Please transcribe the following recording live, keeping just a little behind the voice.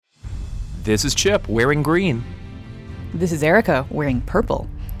This is Chip, wearing green. This is Erica, wearing purple.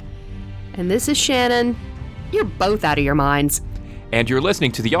 And this is Shannon. You're both out of your minds. And you're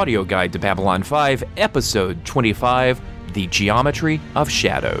listening to the audio guide to Babylon 5, Episode 25, The Geometry of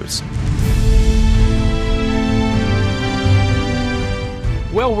Shadows.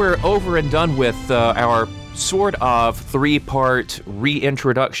 Well, we're over and done with our sort of three-part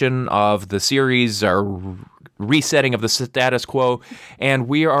reintroduction of the series, our resetting of the status quo, and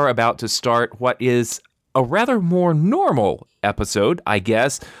we are about to start what is a rather more normal episode, I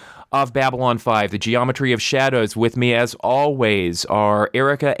guess, of Babylon 5, The Geometry of Shadows. With me, as always, are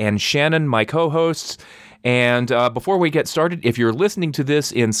Erica and Shannon, my co-hosts. And before we get started, if you're listening to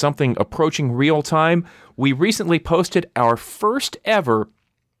this in something approaching real time, we recently posted our first ever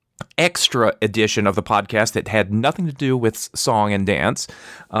extra edition of the podcast that had nothing to do with song and dance.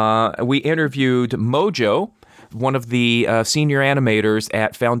 We interviewed Mojo, one of the senior animators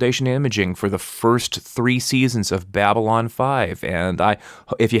at Foundation Imaging, for the first 3 seasons of Babylon 5. And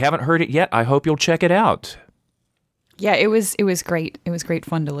if you haven't heard it yet, I hope you'll check it out. Yeah, it was great. It was great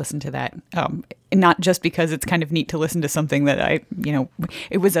fun to listen to that. Not just because it's kind of neat to listen to something that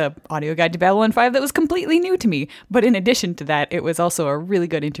it was a audio guide to Babylon 5 that was completely new to me. But in addition to that, it was also a really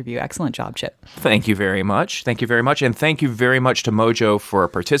good interview. Excellent job, Chip. Thank you very much. Thank you very much. And thank you very much to Mojo for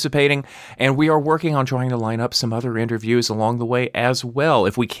participating. And we are working on trying to line up some other interviews along the way as well.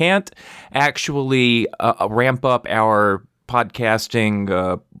 If we can't actually ramp up our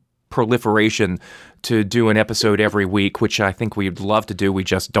podcasting proliferation to do an episode every week, which I think we'd love to do, we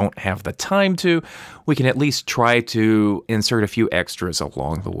just don't have the time to, we can at least try to insert a few extras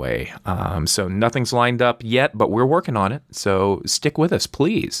along the way. So nothing's lined up yet, but we're working on it, so stick with us,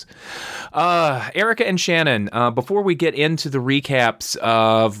 please. Erica and Shannon, before we get into the recaps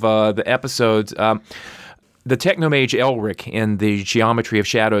of the episodes, the technomage Elric in The Geometry of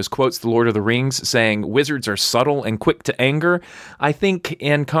Shadows quotes The Lord of the Rings, saying, "Wizards are subtle and quick to anger." I think,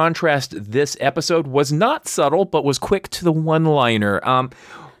 in contrast, this episode was not subtle, but was quick to the one-liner.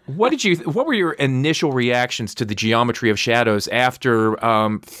 What were your initial reactions to The Geometry of Shadows after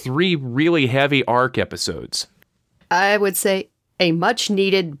 3 really heavy arc episodes? I would say a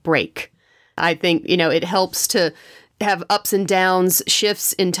much-needed break. I think, it helps to have ups and downs,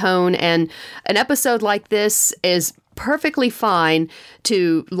 shifts in tone, and an episode like this is perfectly fine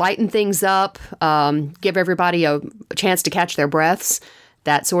to lighten things up, give everybody a chance to catch their breaths,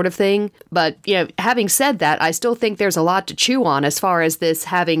 that sort of thing. But, having said that, I still think there's a lot to chew on as far as this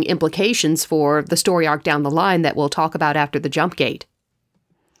having implications for the story arc down the line that we'll talk about after the jump gate.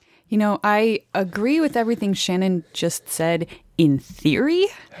 I agree with everything Shannon just said in theory.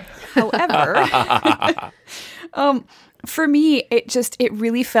 However, for me, it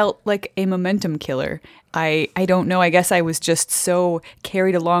really felt like a momentum killer. I don't know. I guess I was just so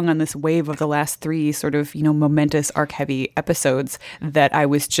carried along on this wave of the last 3 sort of, momentous arc-heavy episodes that I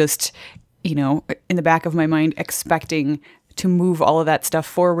was just, in the back of my mind expecting to move all of that stuff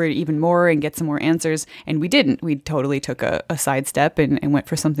forward even more and get some more answers. And we didn't. We totally took a sidestep and went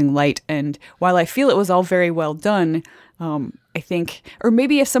for something light. And while I feel it was all very well done, I think, or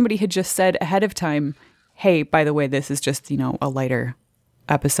maybe if somebody had just said ahead of time, hey, by the way, this is just, a lighter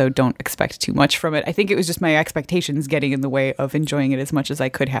episode, don't expect too much from it. I think it was just my expectations getting in the way of enjoying it as much as I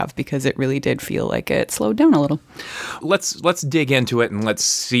could have, because it really did feel like it slowed down a little. Let's dig into it and let's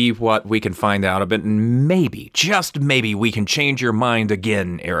see what we can find out of it, and maybe, just maybe, we can change your mind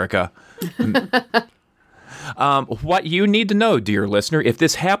again, Erica. What you need to know, dear listener, if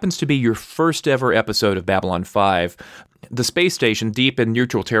this happens to be your first ever episode of Babylon 5, the space station deep in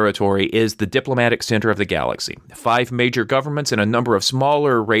neutral territory is the diplomatic center of the galaxy. 5 major governments and a number of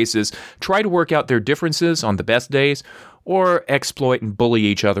smaller races try to work out their differences on the best days, or exploit and bully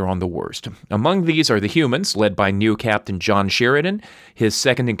each other on the worst. Among these are the humans, led by new Captain John Sheridan, his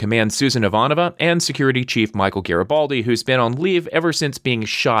second-in-command Susan Ivanova, and Security Chief Michael Garibaldi, who's been on leave ever since being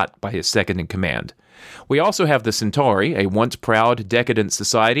shot by his second-in-command. We also have the Centauri, a once proud, decadent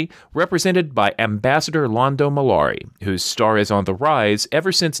society, represented by Ambassador Londo Mollari, whose star is on the rise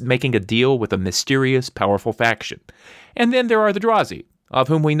ever since making a deal with a mysterious, powerful faction. And then there are the Drazi, of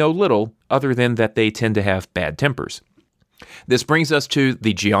whom we know little other than that they tend to have bad tempers. This brings us to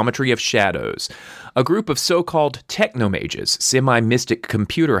The Geometry of Shadows. A group of so-called technomages, semi-mystic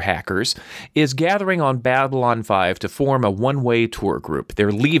computer hackers, is gathering on Babylon 5 to form a one-way tour group.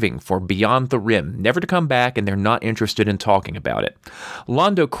 They're leaving for Beyond the Rim, never to come back, and they're not interested in talking about it.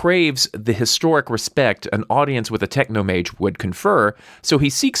 Londo craves the historic respect an audience with a technomage would confer, so he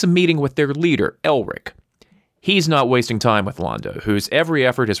seeks a meeting with their leader, Elric. He's not wasting time with Londo, whose every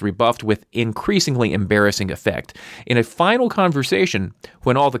effort is rebuffed with increasingly embarrassing effect. In a final conversation,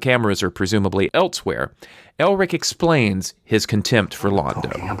 when all the cameras are presumably elsewhere, Elric explains his contempt for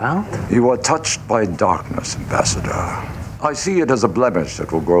Londo. You are touched by darkness, Ambassador. I see it as a blemish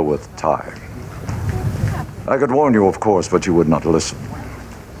that will grow with time. I could warn you, of course, but you would not listen.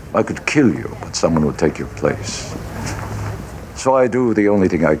 I could kill you, but someone would take your place. So I do the only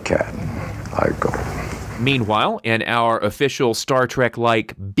thing I can. I go. Meanwhile, in our official Star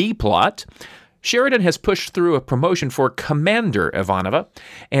Trek-like B-plot, Sheridan has pushed through a promotion for Commander Ivanova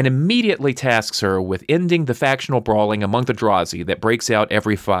and immediately tasks her with ending the factional brawling among the Drazi that breaks out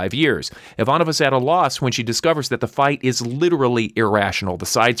every 5 years. Ivanova's at a loss when she discovers that the fight is literally irrational. The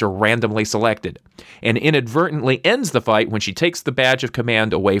sides are randomly selected, and inadvertently ends the fight when she takes the badge of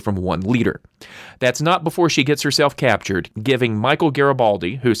command away from one leader. That's not before she gets herself captured, giving Michael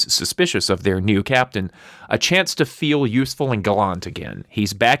Garibaldi, who's suspicious of their new captain, a chance to feel useful and gallant again.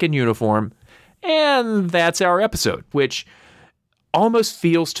 He's back in uniform. And that's our episode, which almost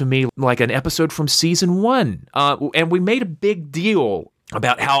feels to me like an episode from season 1. And we made a big deal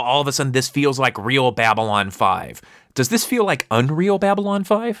about how all of a sudden this feels like real Babylon 5. Does this feel like unreal Babylon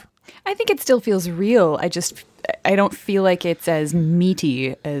 5? I think it still feels real. I don't feel like it's as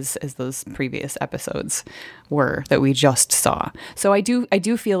meaty as those previous episodes were that we just saw. So I do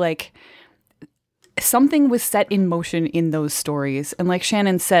feel like something was set in motion in those stories. And like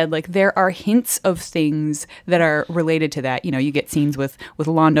Shannon said, like there are hints of things that are related to that. You know, you get scenes with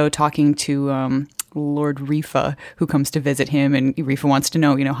Londo talking to Lord Rifa, who comes to visit him, and Rifa wants to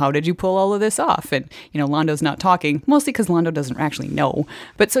know, how did you pull all of this off? And, Londo's not talking, mostly because Londo doesn't actually know.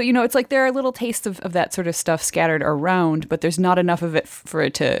 But so, it's like there are little tastes of that sort of stuff scattered around, but there's not enough of it for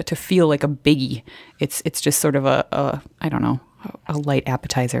it to feel like a biggie. It's just sort of a light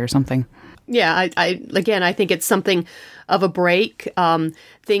appetizer or something. Yeah, I think it's something of a break.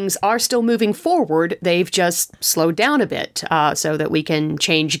 Things are still moving forward. They've just slowed down a bit so that we can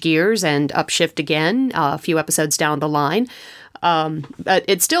change gears and upshift again a few episodes down the line. But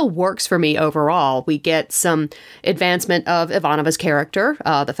it still works for me overall. We get some advancement of Ivanova's character,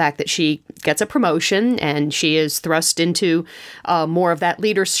 the fact that she gets a promotion and she is thrust into more of that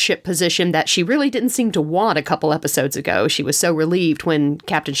leadership position that she really didn't seem to want a couple episodes ago. She was so relieved when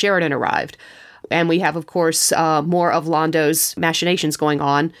Captain Sheridan arrived. And we have, of course, more of Londo's machinations going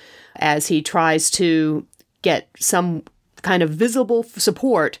on as he tries to get some kind of visible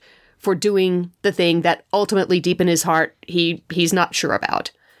support for doing the thing that ultimately deep in his heart he's not sure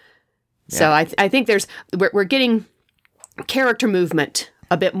about. Yeah. So I think we're getting character movement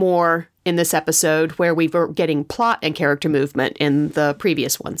a bit more in this episode where we were getting plot and character movement in the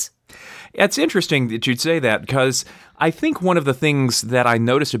previous ones. It's interesting that you'd say that, because I think one of the things that I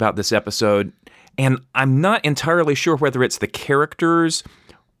noticed about this episode, and I'm not entirely sure whether it's the characters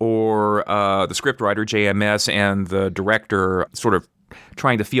or the scriptwriter, JMS, and the director sort of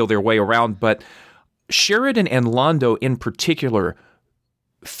trying to feel their way around, but Sheridan and Londo in particular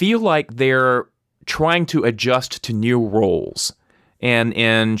feel like they're trying to adjust to new roles. And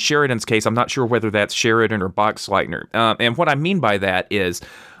in Sheridan's case, I'm not sure whether that's Sheridan or Boxleitner. And what I mean by that is,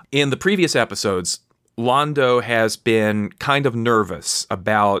 in the previous episodes, Londo has been kind of nervous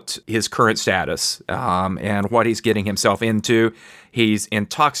about his current status and what he's getting himself into. He's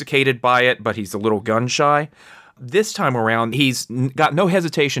intoxicated by it, but he's a little gun-shy. This time around, he's got no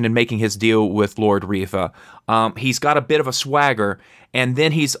hesitation in making his deal with Lord Rifa. He's got a bit of a swagger, and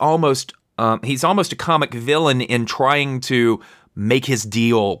then he's almost a comic villain in trying to make his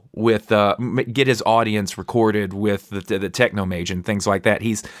deal with, get his audience recorded with the Technomage and things like that.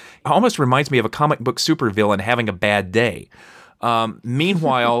 He's almost reminds me of a comic book supervillain having a bad day.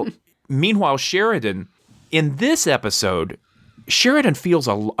 Meanwhile, Sheridan, in this episode, Sheridan feels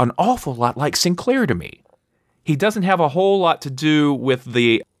an awful lot like Sinclair to me. He doesn't have a whole lot to do with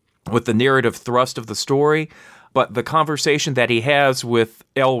the narrative thrust of the story, but the conversation that he has with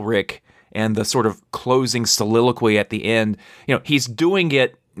Elric and the sort of closing soliloquy at the end, he's doing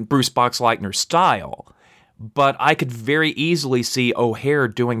it Bruce Boxleitner style, but I could very easily see O'Hare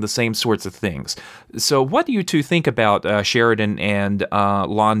doing the same sorts of things. So what do you two think about Sheridan and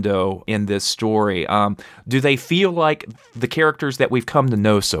Londo in this story? Do they feel like the characters that we've come to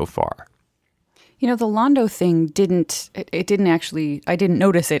know so far? The Londo thing didn't actually, I didn't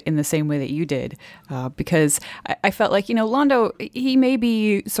notice it in the same way that you did, because I felt like, Londo, he may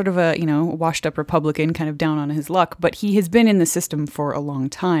be sort of a, washed up Republican, kind of down on his luck, but he has been in the system for a long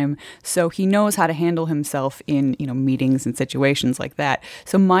time. So he knows how to handle himself in, meetings and situations like that.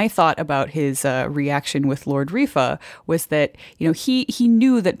 So my thought about his reaction with Lord Rifa was that, he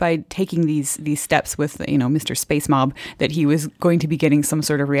knew that by taking these steps with, Mr. Space Mob, that he was going to be getting some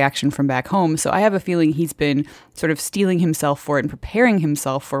sort of reaction from back home. So I have a feeling he's been sort of steeling himself for it and preparing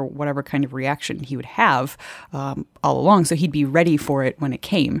himself for whatever kind of reaction he would have all along. So he'd be ready for it when it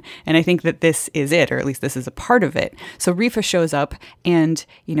came. And I think that this is it, or at least this is a part of it. So Rifa shows up and,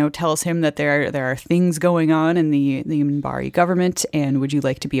 tells him that there are things going on in the Minbari government, and would you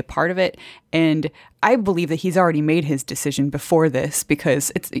like to be a part of it? And I believe that he's already made his decision before this,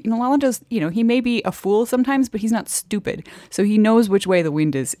 because it's, Londo's, he may be a fool sometimes, but he's not stupid. So he knows which way the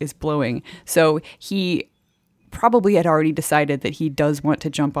wind is blowing. So he probably had already decided that he does want to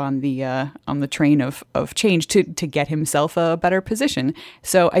jump on the train of change to get himself a better position.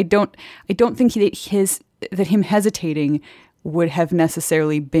 So I don't think that him hesitating would have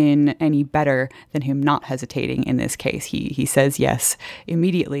necessarily been any better than him not hesitating in this case. He says yes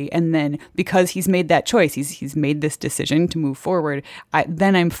immediately. And then because he's made that choice, he's made this decision to move forward,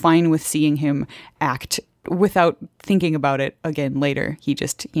 then I'm fine with seeing him act without thinking about it again later. He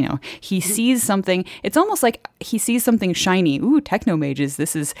just, he sees something. It's almost like he sees something shiny. Ooh, technomages.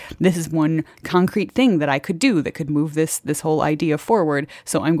 This is one concrete thing that I could do that could move this whole idea forward.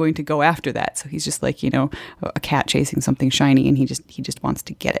 So I'm going to go after that. So he's just like, a cat chasing something shiny, and he just wants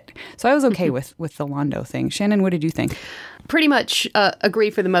to get it. So I was okay with the Londo thing. Shannon, what did you think? Pretty much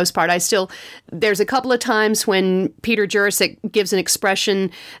agree for the most part. There's a couple of times when Peter Jurasik gives an expression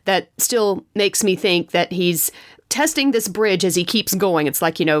that still makes me think that he's testing this bridge as he keeps going. It's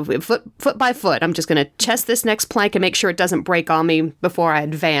like, foot by foot, I'm just going to test this next plank and make sure it doesn't break on me before I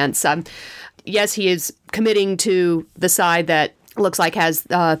advance. Yes, he is committing to the side that looks like has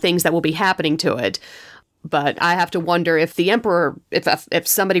things that will be happening to it. But I have to wonder if the Emperor, if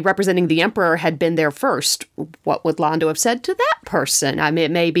somebody representing the Emperor had been there first, what would Londo have said to that person? I mean,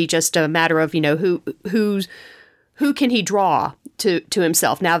 it may be just a matter of, who can he draw to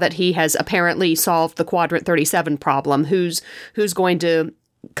himself now that he has apparently solved the Quadrant 37 problem? Who's going to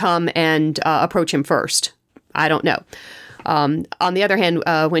come and approach him first? I don't know. On the other hand,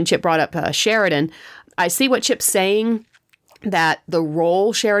 when Chip brought up Sheridan, I see what Chip's saying, that the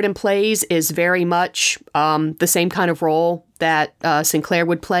role Sheridan plays is very much the same kind of role that Sinclair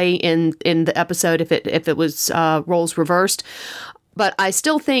would play in the episode if it was roles reversed. But I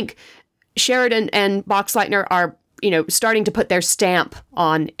still think Sheridan and Boxleitner are, starting to put their stamp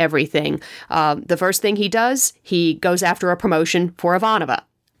on everything. The first thing he does, he goes after a promotion for Ivanova.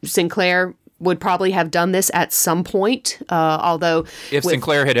 Sinclair would probably have done this at some point, although... If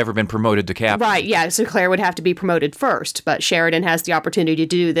Sinclair had ever been promoted to captain. Right, yeah, Sinclair would have to be promoted first, but Sheridan has the opportunity to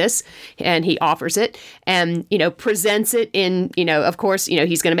do this, and he offers it, and, presents it in, of course,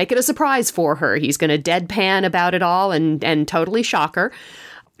 he's going to make it a surprise for her. He's going to deadpan about it all and totally shock her.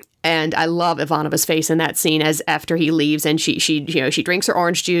 And I love Ivanova's face in that scene as after he leaves and she drinks her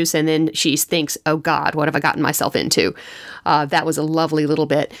orange juice and then she thinks, oh God, what have I gotten myself into? That was a lovely little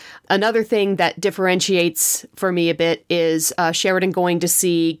bit. Another thing that differentiates for me a bit is Sheridan going to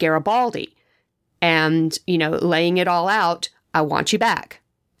see Garibaldi and, laying it all out. I want you back.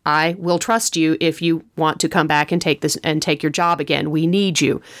 I will trust you if you want to come back and take your job again. We need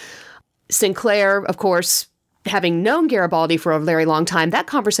you. Sinclair, of course, having known Garibaldi for a very long time, that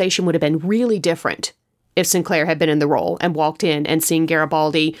conversation would have been really different if Sinclair had been in the role and walked in and seen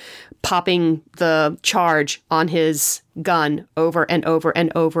Garibaldi popping the charge on his gun over and over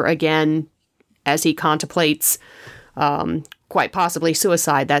and over again as he contemplates quite possibly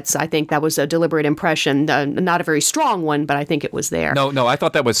suicide. I think that was a deliberate impression, not a very strong one, but I think it was there. No, I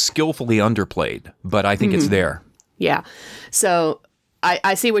thought that was skillfully underplayed, but I think it's there. Yeah. So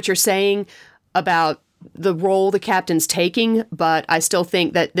I see what you're saying about the role the captain's taking, but I still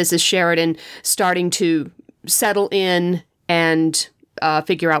think that this is Sheridan starting to settle in and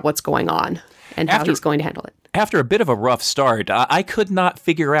figure out what's going on and how he's going to handle it. After a bit of a rough start, I could not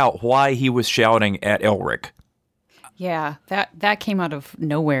figure out why he was shouting at Elric. Yeah, that came out of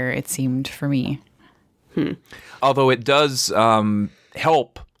nowhere, it seemed, for me. Although it does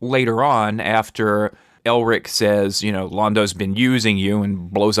help later on after Elric says, Londo's been using you and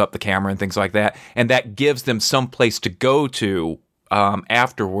blows up the camera and things like that. And that gives them some place to go to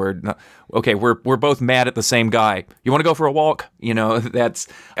afterward. Okay, we're both mad at the same guy. You want to go for a walk?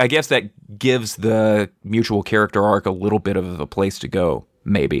 I guess that gives the mutual character arc a little bit of a place to go.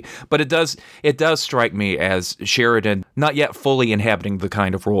 maybe. But it does strike me as Sheridan not yet fully inhabiting the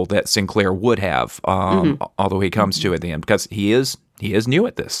kind of role that Sinclair would have, although he comes to at the end, because he is new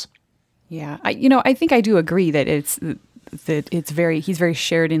at this. Yeah, I think I do agree that he's very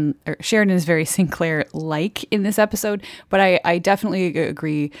Sheridan is very Sinclair-like in this episode, but I definitely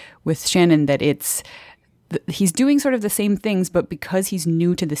agree with Shannon that he's doing sort of the same things, but because he's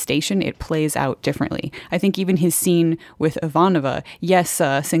new to the station, it plays out differently. I think even his scene with Ivanova, yes,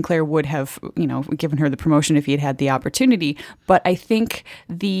 Sinclair would have, given her the promotion if he had the opportunity, but I think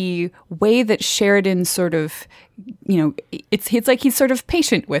the way that Sheridan sort of, it's like he's sort of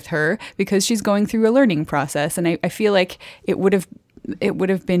patient with her because she's going through a learning process, and I feel like it would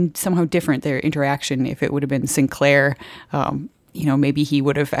have been somehow different, their interaction, if it would have been Sinclair. Maybe he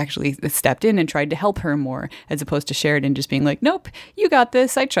would have actually stepped in and tried to help her more, as opposed to Sheridan just being like, nope, you got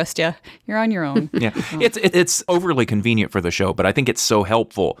this. I trust you. You're on your own. Yeah, it's overly convenient for the show, but I think it's so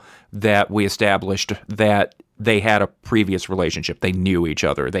helpful that we established that they had a previous relationship. They knew each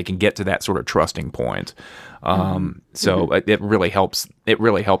other. They can get to that sort of trusting point. It really helps. It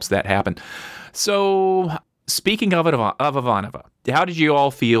really helps that happen. So, speaking of Ivanova, how did you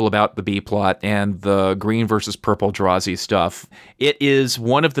all feel about the B plot and the green versus purple Drazi stuff? It is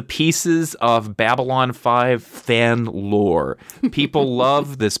one of the pieces of Babylon 5 fan lore. People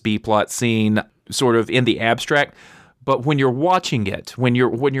love this B plot scene sort of in the abstract, but when you're watching it, when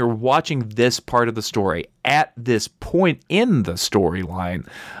you're watching this part of the story at this point in the storyline,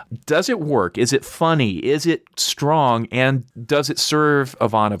 does it work? Is it funny? Is it strong? And does it serve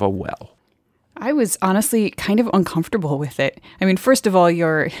Ivanova well? I was honestly kind of uncomfortable with it. I mean, first of all,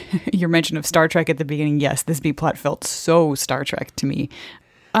 your mention of Star Trek at the beginning, yes, this B-plot felt so Star Trek to me.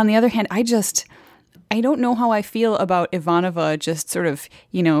 On the other hand, I don't know how I feel about Ivanova just sort of,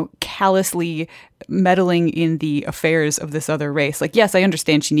 callously meddling in the affairs of this other race. Like, yes, I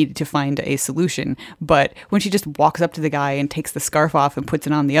understand she needed to find a solution, but when she just walks up to the guy and takes the scarf off and puts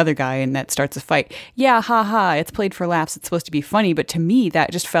it on the other guy and that starts a fight, yeah, ha, it's played for laughs. It's supposed to be funny, but to me,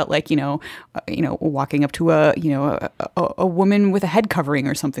 that just felt like, walking up to a woman with a head covering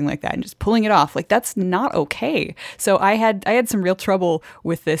or something like that and just pulling it off. Like, that's not okay. So I had some real trouble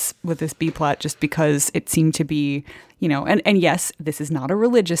with this B plot just because it seemed to be, and yes, this is not a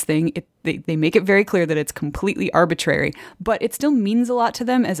religious thing. They make it very clear that it's completely arbitrary, but it still means a lot to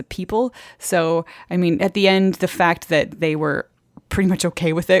them as a people. So, I mean, at the end, the fact that they were pretty much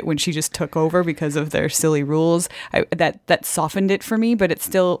okay with it when she just took over because of their silly rules, that softened it for me, but I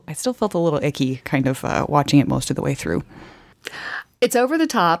still felt a little icky kind of watching it most of the way through. It's over the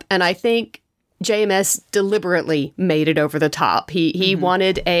top, and I think JMS deliberately made it over the top. He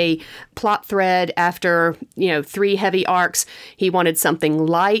wanted a plot thread after, 3 heavy arcs. He wanted something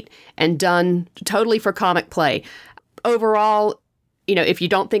light and done totally for comic play. Overall, if you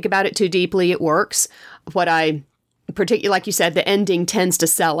don't think about it too deeply, it works. What I particularly, like you said, the ending tends to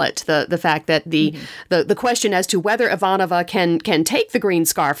sell it. The fact that the question as to whether Ivanova can take the green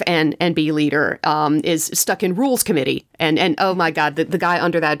scarf and be leader is stuck in rules committee. And oh my God, the guy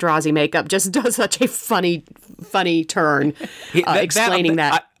under that Drazi makeup just does such a funny turn explaining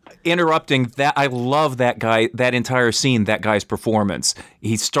that. Interrupting that, I love that guy, that entire scene, that guy's performance.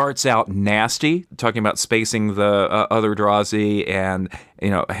 He starts out nasty, talking about spacing the other Drazi, and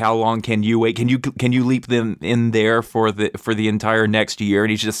how long can you wait? Can you leap them in there for the entire next year? And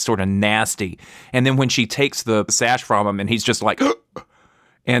he's just sort of nasty. And then when she takes the sash from him, and he's just like,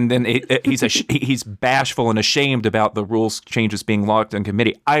 and then he's bashful and ashamed about the rules changes being locked in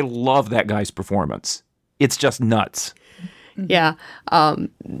committee. I love that guy's performance. It's just nuts. Yeah.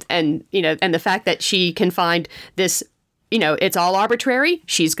 And the fact that she can find this, it's all arbitrary.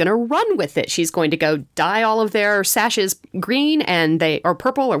 She's going to run with it. She's going to go dye all of their sashes green or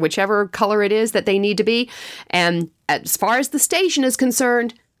purple or whichever color it is that they need to be. And as far as the station is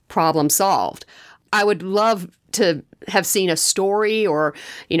concerned, problem solved. I would love to have seen a story or,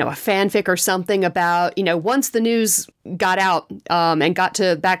 a fanfic or something about, once the news got out and got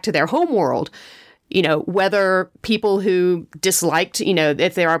back to their home world, whether people who disliked,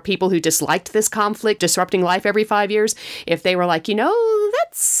 if there are people who disliked this conflict disrupting life every 5 years, if they were like,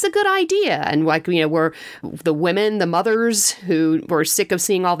 that's a good idea. And like, were the women, the mothers who were sick of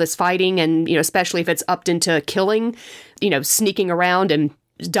seeing all this fighting and, especially if it's upped into killing, sneaking around and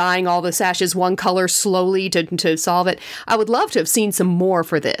dyeing all the sashes one color slowly to solve it. I would love to have seen some more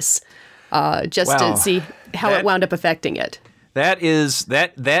for this, to see how it wound up affecting it. That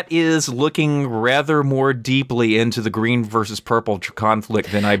is looking rather more deeply into the green versus purple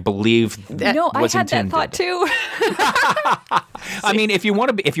conflict than I believe that was I had intended. that thought too. I mean, if you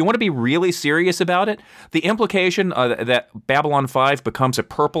want to be really serious about it, the implication that Babylon 5 becomes a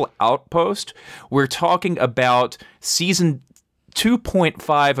purple outpost, we're talking about season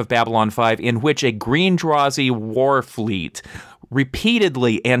 2.5 of Babylon 5, in which a Greendrazi war fleet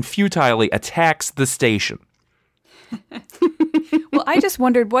repeatedly and futilely attacks the station. Well, I just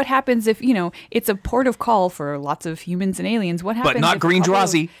wondered what happens if, it's a port of call for lots of humans and aliens. What happens? But not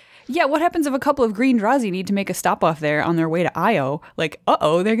Greendrazi. Yeah, what happens if a couple of Greendrazi need to make a stop off there on their way to Io? Like, they're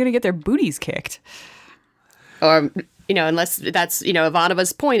going to get their booties kicked. Or, unless that's,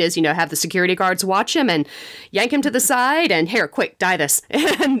 Ivanova's point is, have the security guards watch him and yank him to the side and here, quick, die this.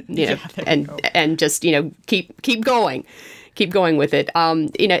 And, and just, keep going. Keep going with it.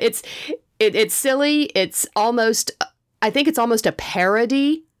 It's silly. It's almost, I think it's almost a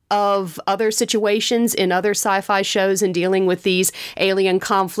parody of other situations in other sci-fi shows and dealing with these alien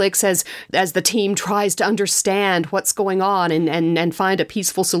conflicts as the team tries to understand what's going on and find a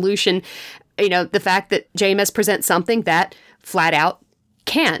peaceful solution. The fact that JMS presents something that flat out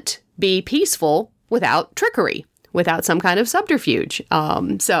can't be peaceful without trickery, without some kind of subterfuge.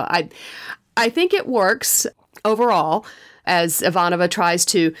 So I think it works overall. As Ivanova tries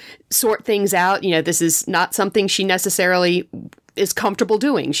to sort things out, this is not something she necessarily is comfortable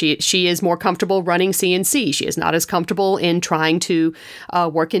doing. She is more comfortable running CNC. She is not as comfortable in trying to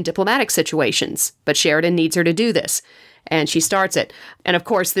work in diplomatic situations. But Sheridan needs her to do this. And she starts it. And of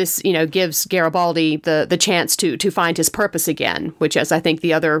course, this, gives Garibaldi the chance to find his purpose again, which is, I think,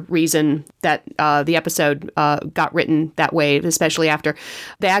 the other reason that the episode got written that way, especially after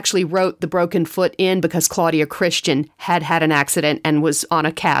they actually wrote the broken foot in because Claudia Christian had an accident and was on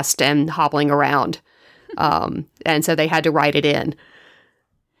a cast and hobbling around. And so they had to write it in.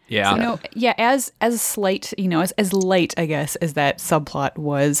 Yeah. As slight, as light, I guess, as that subplot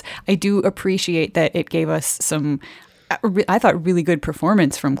was, I do appreciate that it gave us some, I thought, really good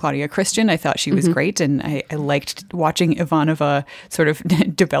performance from Claudia Christian. I thought she was great, and I liked watching Ivanova sort of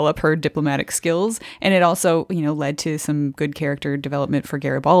develop her diplomatic skills. And it also, led to some good character development for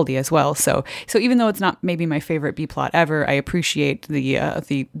Garibaldi as well. So even though it's not maybe my favorite B plot ever, I appreciate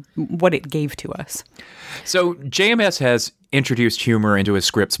the what it gave to us. So JMS has introduced humor into his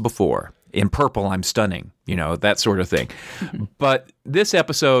scripts before. In Purple, I'm Stunning, that sort of thing. But this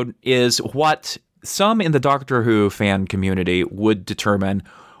episode is what some in the Doctor Who fan community would determine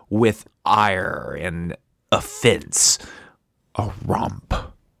with ire and offense a romp.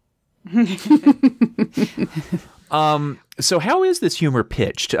 So how is this humor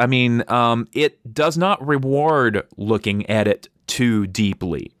pitched? I mean, it does not reward looking at it too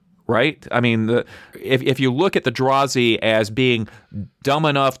deeply, right? I mean, if you look at the Drazi as being dumb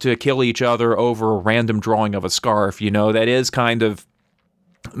enough to kill each other over a random drawing of a scarf, that is kind of...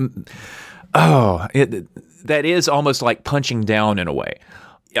 that is almost like punching down in a way.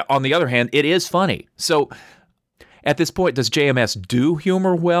 On the other hand, it is funny. So at this point, does JMS do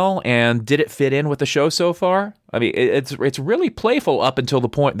humor well, and did it fit in with the show so far? I mean, it's really playful up until the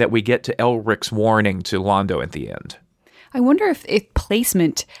point that we get to Elric's warning to Londo at the end. I wonder if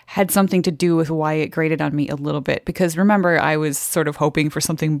placement had something to do with why it grated on me a little bit. Because remember, I was sort of hoping for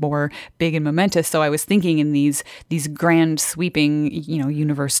something more big and momentous. So I was thinking in these grand sweeping,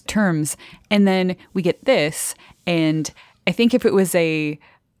 universe terms. And then we get this. And I think if it was a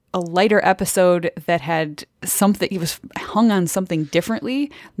lighter episode that had something, it was hung on something differently,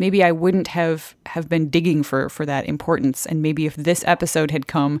 maybe I wouldn't have been digging for that importance. And maybe if this episode had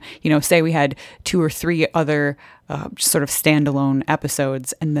come, say we had 2 or 3 other sort of standalone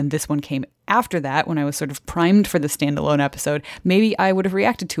episodes, and then this one came after that when I was sort of primed for the standalone episode, maybe I would have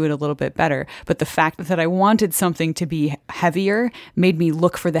reacted to it a little bit better. But the fact that I wanted something to be heavier made me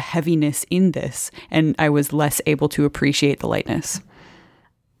look for the heaviness in this, and I was less able to appreciate the lightness.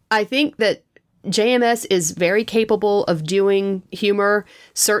 I think that JMS is very capable of doing humor,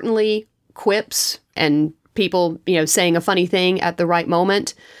 certainly quips and people, saying a funny thing at the right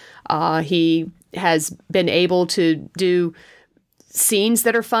moment. He has been able to do scenes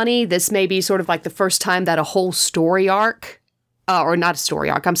that are funny. This may be sort of like the first time that a whole story arc, or not a story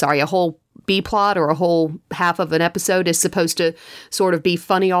arc, I'm sorry, a whole B plot or a whole half of an episode is supposed to sort of be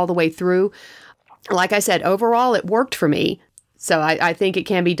funny all the way through. Like I said, overall, it worked for me. So I think it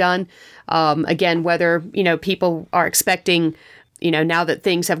can be done. Again, whether, people are expecting, now that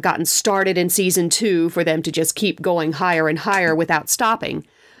things have gotten started in season 2 for them to just keep going higher and higher without stopping.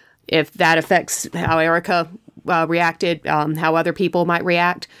 If that affects how Erica reacted, how other people might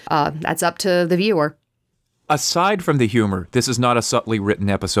react, that's up to the viewer. Aside from the humor, this is not a subtly written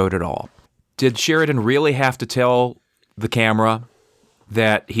episode at all. Did Sheridan really have to tell the camera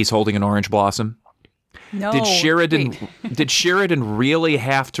that he's holding an orange blossom? No. Did Sheridan really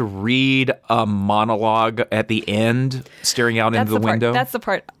have to read a monologue at the end, staring out into the window? That's the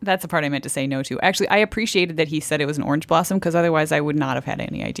part I meant to say no to. Actually, I appreciated that he said it was an orange blossom, because otherwise I would not have had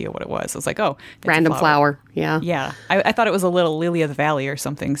any idea what it was. I was like, oh, it's Random a flower. Yeah. Yeah. I thought it was a little lily of the valley or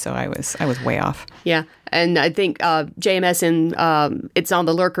something, so I was way off. Yeah. And I think JMS it's on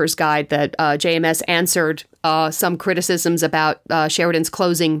the Lurker's Guide that JMS answered some criticisms about Sheridan's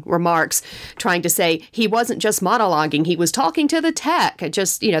closing remarks, trying to say he wasn't just monologuing, he was talking to the tech. It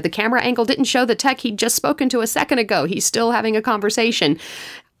just, the camera angle didn't show the tech he'd just spoken to a second ago. He's still having a conversation.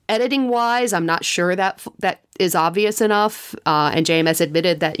 Editing wise, I'm not sure that is obvious enough. And JMS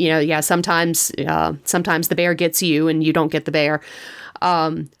admitted that, sometimes the bear gets you and you don't get the bear.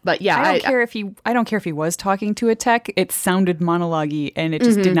 But yeah, I don't care if he was talking to a tech. It sounded monologue-y, and it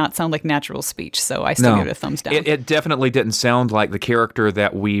just did not sound like natural speech. So I still give it a thumbs down. It definitely didn't sound like the character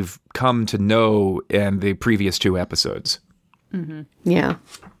that we've come to know in the previous 2 episodes. Mm-hmm. Yeah.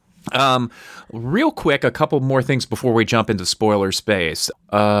 Real quick, a couple more things before we jump into spoiler space.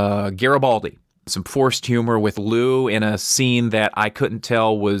 Garibaldi, some forced humor with Lou in a scene that I couldn't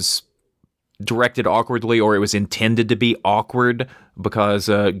tell was directed awkwardly or it was intended to be awkward because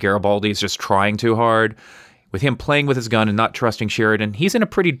Garibaldi is just trying too hard. With him playing with his gun and not trusting Sheridan, he's in a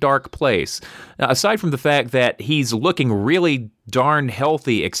pretty dark place. Now, aside from the fact that he's looking really darn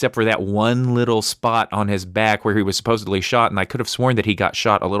healthy, except for that one little spot on his back where he was supposedly shot, and I could have sworn that he got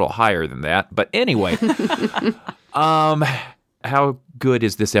shot a little higher than that. But anyway, how good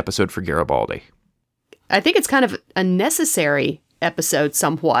is this episode for Garibaldi? I think it's kind of a necessary episode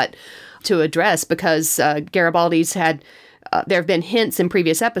somewhat to address because Garibaldi's had, there have been hints in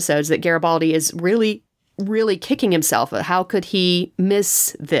previous episodes that Garibaldi is really kicking himself. How could he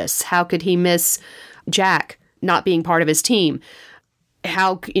miss this? How could he miss Jack not being part of his team?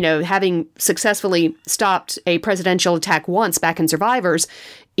 How, having successfully stopped a presidential attack once back in Survivors,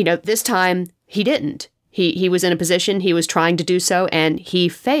 this time he didn't. He was in a position, he was trying to do so, and he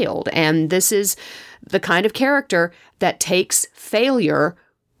failed. And this is the kind of character that takes failure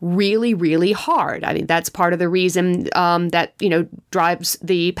really, really hard. I mean, that's part of the reason that, drives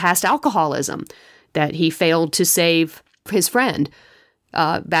the past alcoholism, that he failed to save his friend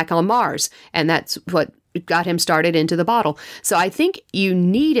back on Mars. And that's what got him started into the bottle. So I think you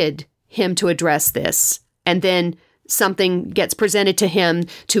needed him to address this. And then something gets presented to him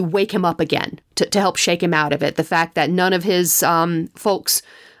to wake him up again, to help shake him out of it. The fact that none of his folks,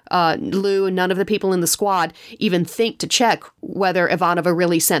 Lou and none of the people in the squad even think to check whether Ivanova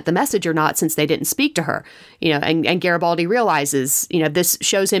really sent the message or not, since they didn't speak to her. And Garibaldi realizes, this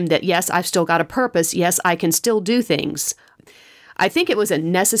shows him that, yes, I've still got a purpose. Yes, I can still do things. I think it was a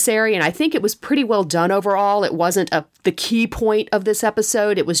necessary, and I think it was pretty well done overall. It wasn't the key point of this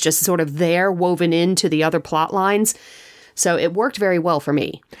episode. It was just sort of there, woven into the other plot lines. So it worked very well for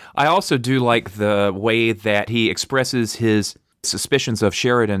me. I also do like the way that he expresses his suspicions of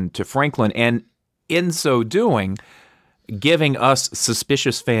Sheridan to Franklin, and in so doing, giving us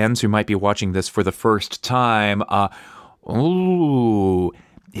suspicious fans who might be watching this for the first time,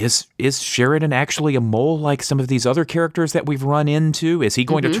 is Sheridan actually a mole like some of these other characters that we've run into? Is he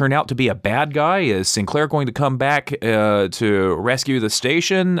going to turn out to be a bad guy? Is Sinclair going to come back to rescue the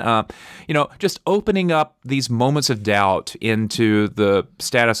station? Just opening up these moments of doubt into the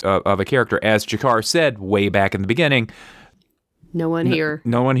status of a character. As G'Kar said way back in the beginning, No one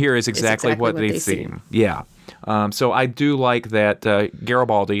here is exactly what they seem. Yeah. So I do like that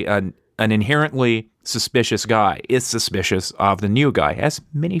Garibaldi, an inherently suspicious guy, is suspicious of the new guy, as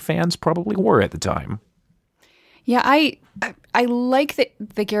many fans probably were at the time. Yeah, I like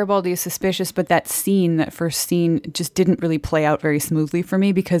that Garibaldi is suspicious, but that first scene, just didn't really play out very smoothly for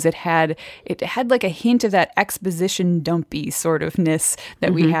me, because it had like a hint of that exposition dumpy sort ofness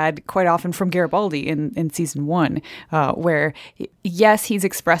that we had quite often from Garibaldi in season 1, where yes, he's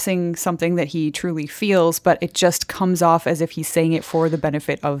expressing something that he truly feels, but it just comes off as if he's saying it for the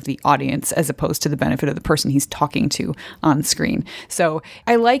benefit of the audience as opposed to the benefit of the person he's talking to on screen. So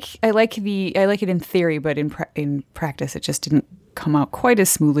I like it in theory, but in practice, it just didn't come out quite as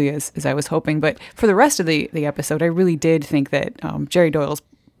smoothly as I was hoping. But for the rest of the episode, I really did think that Jerry Doyle's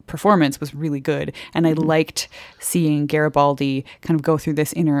performance was really good, and I liked seeing Garibaldi kind of go through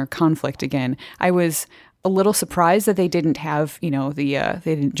this inner conflict again. I was a little surprised that they didn't have, they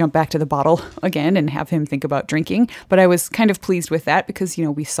didn't jump back to the bottle again and have him think about drinking, but I was kind of pleased with that because,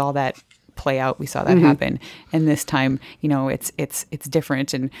 we saw that play out. We saw that happen. And this time, it's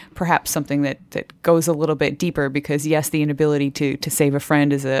different, and perhaps something that goes a little bit deeper, because yes, the inability to save a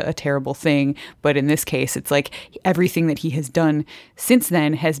friend is a terrible thing. But in this case, it's like everything that he has done since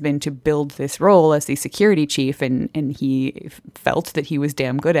then has been to build this role as the security chief, and he felt that he was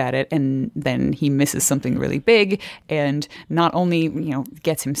damn good at it. And then he misses something really big, and not only,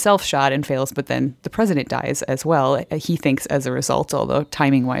 gets himself shot and fails, but then the president dies as well. He thinks as a result, although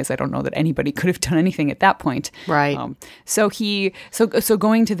timing wise, I don't know that anybody could have done anything at that point. Right. So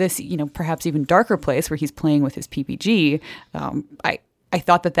going to this, perhaps even darker place where he's playing with his PPG, I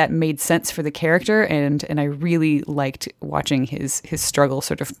thought that made sense for the character, and I really liked watching his struggle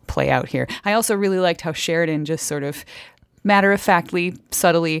sort of play out here. I also really liked how Sheridan just sort of matter-of-factly,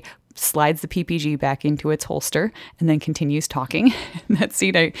 subtly slides the PPG back into its holster and then continues talking. That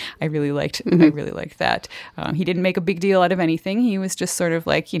scene I really liked. I really liked that. He didn't make a big deal out of anything. He was just sort of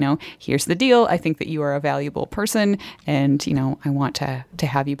like, here's the deal. I think that you are a valuable person, and I want to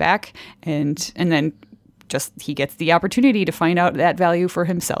have you back. And then just he gets the opportunity to find out that value for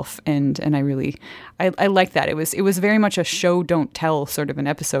himself, and I like that. It was very much a show don't tell sort of an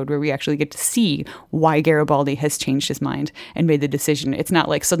episode where we actually get to see why Garibaldi has changed his mind and made the decision. It's not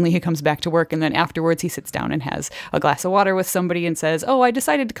like suddenly he comes back to work and then afterwards he sits down and has a glass of water with somebody and says, "Oh, I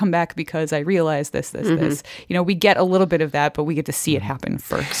decided to come back because I realized this." We get a little bit of that, but we get to see it happen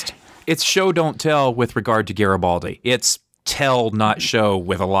first. It's show don't tell with regard to Garibaldi. It's tell, not show,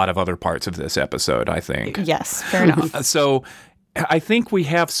 with a lot of other parts of this episode, I think. Yes, fair enough. So I think we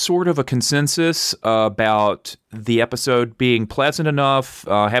have sort of a consensus about the episode being pleasant enough,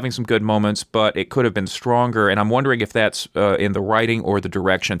 having some good moments, but it could have been stronger. And I'm wondering if that's in the writing or the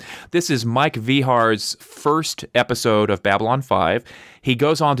direction. This is Mike Vihar's first episode of Babylon 5. He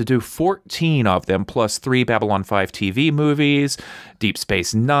goes on to do 14 of them, plus 3 Babylon 5 TV movies, Deep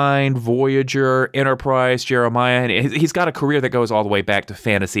Space Nine, Voyager, Enterprise, Jeremiah. And he's got a career that goes all the way back to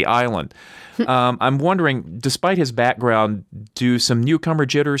Fantasy Island. I'm wondering, despite his background, do some newcomer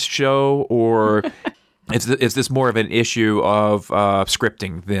jitters show, or is this more of an issue of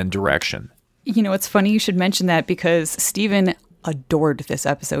scripting than direction? It's funny you should mention that, because Steven adored this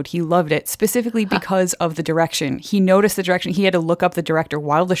episode. He loved it, specifically because of the direction. He noticed the direction. He had to look up the director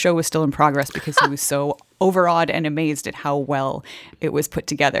while the show was still in progress because he was so overawed and amazed at how well it was put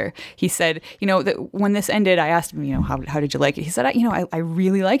together. He said, that when this ended, I asked him, how did you like it? He said, I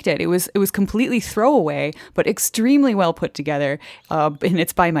really liked it. It was completely throwaway, but extremely well put together. And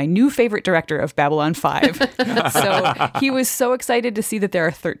it's by my new favorite director of Babylon 5. So he was so excited to see that there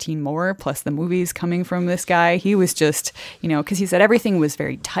are 13 more, plus the movies coming from this guy. He was just, because he said everything was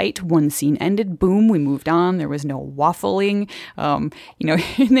very tight. One scene ended, boom, we moved on. There was no waffling. And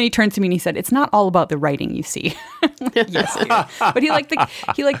then he turned to me and he said, "It's not all about the writing, you see." Yes, but he liked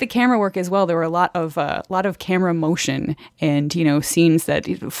the camera work as well. There were a lot of camera motion and scenes that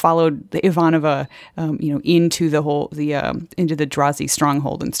followed the Ivanova into the Drazi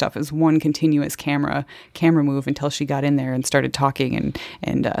stronghold and stuff as one continuous camera move until she got in there and started talking,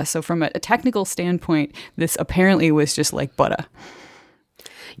 and so from a technical standpoint, this apparently was just like butter.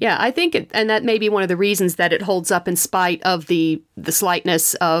 Yeah, I think, and that may be one of the reasons that it holds up in spite of the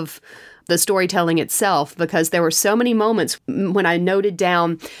slightness of the storytelling itself, because there were so many moments when I noted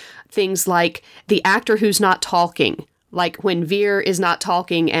down things like the actor who's not talking, like when Veer is not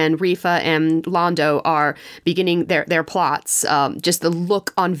talking and Rifa and Londo are beginning their plots. Just the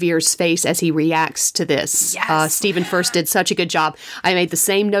look on Veer's face as he reacts to this. Yes. Stephen Furst did such a good job. I made the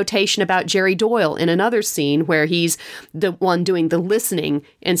same notation about Jerry Doyle in another scene where he's the one doing the listening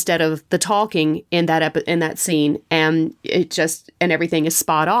instead of the talking in that scene, and everything is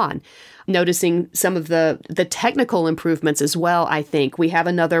spot on. Noticing some of the technical improvements as well. I think we have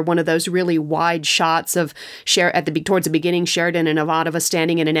another one of those really wide shots of towards the beginning, Sheridan and Ivanova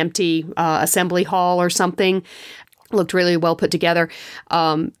standing in an empty assembly hall or something. Looked really well put together.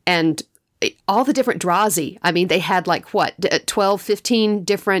 And all the different Drazi. I mean, they had 12, 15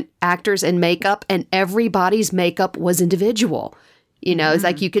 different actors and makeup, and everybody's makeup was individual. It's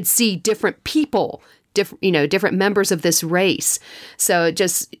like you could see different people, different members of this race. So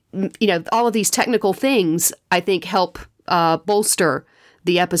just, all of these technical things, I think, help bolster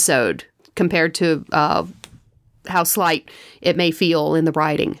the episode compared to how slight it may feel in the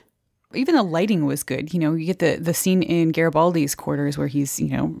writing. Even the lighting was good. You get the scene in Garibaldi's quarters where he's,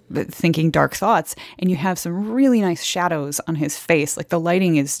 thinking dark thoughts, and you have some really nice shadows on his face. Like, the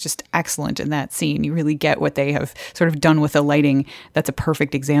lighting is just excellent in that scene. You really get what they have sort of done with the lighting. That's a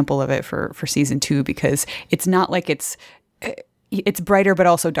perfect example of it for season 2, because it's not like it's brighter but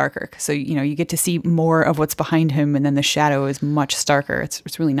also darker. So, you get to see more of what's behind him, and then the shadow is much starker.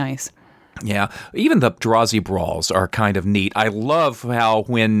 It's really nice. Yeah, even the Drazi brawls are kind of neat. I love how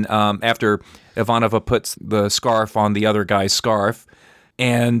when after Ivanova puts the scarf on the other guy's scarf,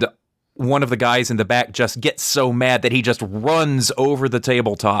 and one of the guys in the back just gets so mad that he just runs over the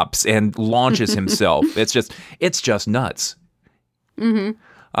tabletops and launches himself. It's just nuts.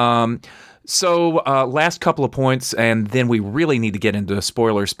 So last couple of points, and then we really need to get into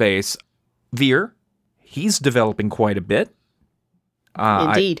spoiler space. Vir, he's developing quite a bit.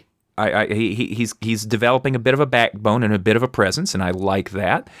 Indeed. He's developing a bit of a backbone and a bit of a presence, and I like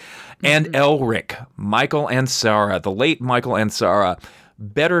that. And Elric, Michael Ansara, the late Michael Ansara,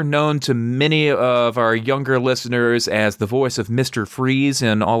 better known to many of our younger listeners as the voice of Mr. Freeze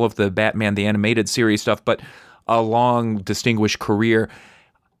in all of the Batman the Animated Series stuff, but a long, distinguished career.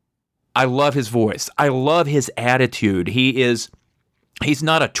 I love his voice. I love his attitude. He's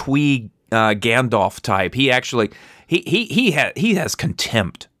not a twee Gandalf type. He actually he has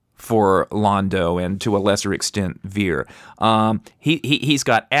contempt for Londo and to a lesser extent Vir. He's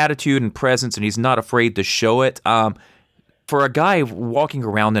got attitude and presence, and he's not afraid to show it. For a guy walking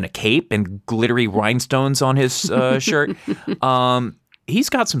around in a cape and glittery rhinestones on his shirt, he's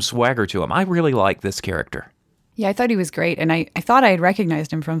got some swagger to him. I really like this character. Yeah, I thought he was great, and I thought I had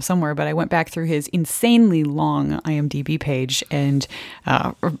recognized him from somewhere, but I went back through his insanely long IMDb page and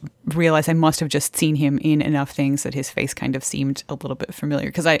realized I must have just seen him in enough things that his face kind of seemed a little bit familiar,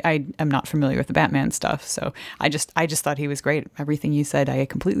 because I am not familiar with the Batman stuff, so I just thought he was great. Everything you said, I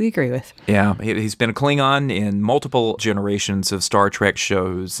completely agree with. Yeah, he's been a Klingon in multiple generations of Star Trek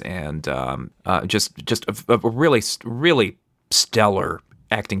shows, and just a really, really stellar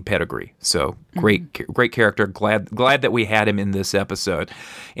acting pedigree. So great character. Glad that we had him in this episode.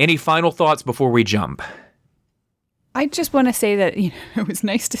 Any final thoughts before we jump? I just want to say that it was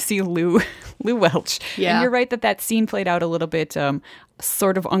nice to see Lou Welch. Yeah. And you're right that scene played out a little bit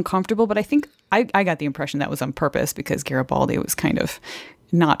sort of uncomfortable, but I think I got the impression that was on purpose because Garibaldi was kind of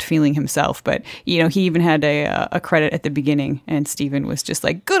not feeling himself. But, he even had a credit at the beginning, and Steven was just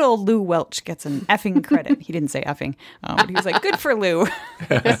like, good old Lou Welch gets an effing credit. He didn't say effing, but he was like, good for Lou.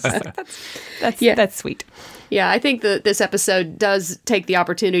 That's sweet. Yeah, I think that this episode does take the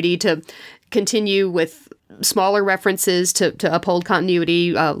opportunity to continue with smaller references to uphold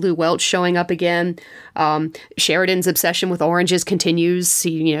continuity. Lou Welch showing up again. Sheridan's obsession with oranges continues.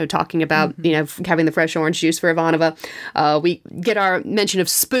 He, talking about, having the fresh orange juice for Ivanova. We get our mention of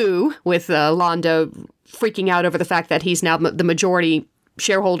Spoo with Londo freaking out over the fact that he's now the majority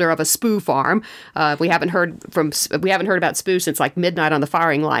shareholder of a Spoo farm. We haven't heard about Spoo since like midnight on the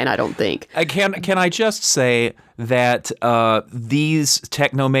firing line, I don't think. Can I just say that these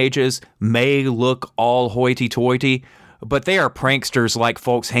technomages may look all hoity-toity, but they are pranksters like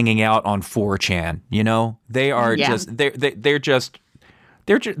folks hanging out on 4chan. They are they're just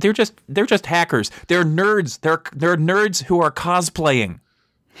hackers. They're nerds. They're nerds who are cosplaying.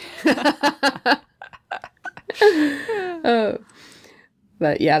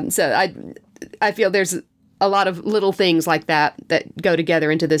 But yeah, so I feel there's a lot of little things like that go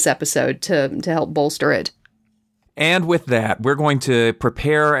together into this episode to help bolster it. And with that, we're going to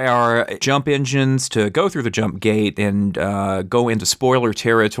prepare our jump engines to go through the jump gate and go into spoiler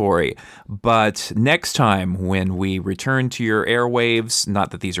territory. But next time, when we return to your airwaves,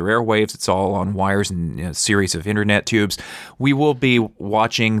 not that these are airwaves, it's all on wires and a series of internet tubes, we will be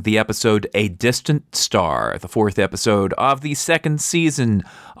watching the episode A Distant Star, the 4th episode of the 2nd season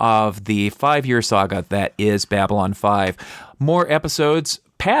of the 5-year saga that is Babylon 5. More episodes.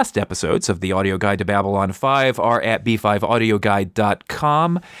 Past episodes of the Audio Guide to Babylon 5 are at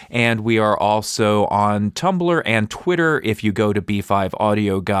b5audioguide.com, and we are also on Tumblr and Twitter if you go to B5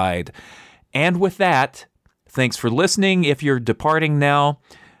 Audio Guide. And with that, thanks for listening. If you're departing now,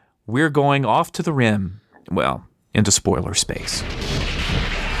 we're going off to the rim, well, into spoiler space.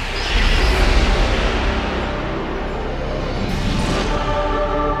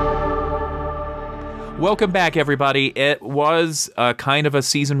 Welcome back, everybody. It was kind of a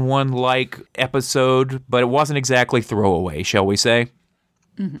season 1-like episode, but it wasn't exactly throwaway, shall we say?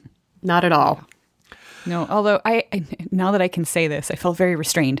 Mm-hmm. Not at all. No, although I now that I can say this, I felt very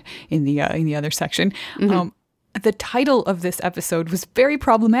restrained in the other section. Mm-hmm. The title of this episode was very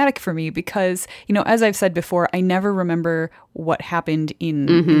problematic for me because, as I've said before, I never remember what happened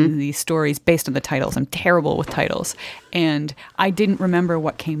in these stories based on the titles. I'm terrible with titles, and I didn't remember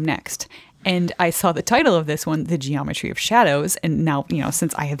what came next. And I saw the title of this one, The Geometry of Shadows. And now,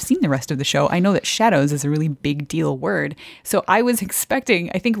 since I have seen the rest of the show, I know that shadows is a really big deal word. So I was expecting,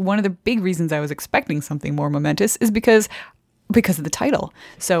 I think one of the big reasons I was expecting something more momentous is because because of the title.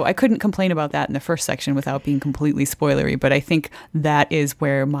 So I couldn't complain about that in the first section without being completely spoilery, but I think that is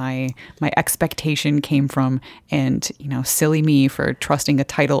where my expectation came from, and silly me for trusting a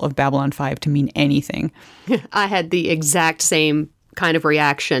title of Babylon 5 to mean anything. I had the exact same kind of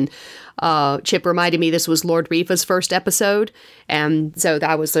reaction. Chip reminded me this was Lord Rifa's first episode, and so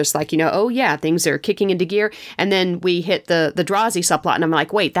I was just like, oh yeah, things are kicking into gear. And then we hit the Drazi subplot, and I'm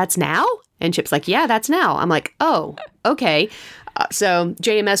like, wait, that's now? And Chip's like, yeah, that's now. I'm like, oh, okay. So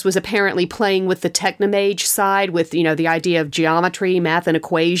JMS was apparently playing with the Technomage side, with the idea of geometry, math, and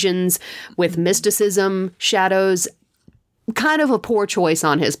equations, with mysticism, shadows. Kind of a poor choice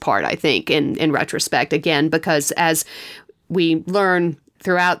on his part, I think, in retrospect, again, because as we learn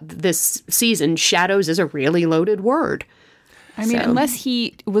throughout this season, shadows is a really loaded word. I mean, unless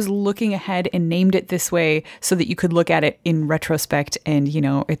he was looking ahead and named it this way so that you could look at it in retrospect, and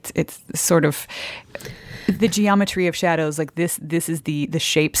it's sort of the geometry of shadows. Like this is the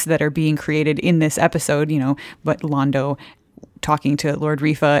shapes that are being created in this episode. But Londo talking to Lord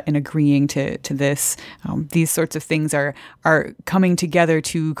Rifa and agreeing to this. These sorts of things are coming together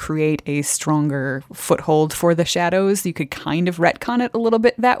to create a stronger foothold for the shadows. You could kind of retcon it a little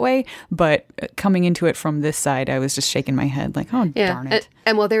bit that way, but coming into it from this side, I was just shaking my head like, oh, yeah. Darn it.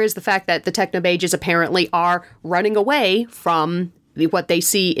 And well, there is the fact that the Technomages apparently are running away from what they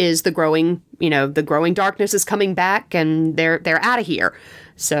see is the growing darkness is coming back, and they're out of here.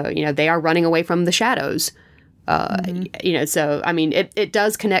 So, they are running away from the shadows. So I mean, it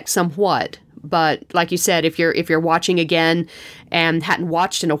does connect somewhat, but like you said, if you're watching again and hadn't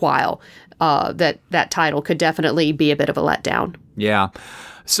watched in a while, that title could definitely be a bit of a letdown. Yeah.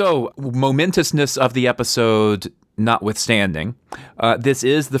 So momentousness of the episode notwithstanding, this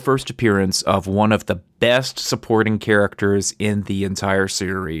is the first appearance of one of the best supporting characters in the entire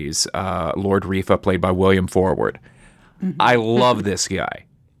series, Lord Rifa, played by William Forward. Mm-hmm. I love this guy.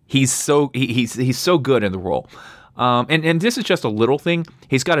 He's so good in the role. And this is just a little thing.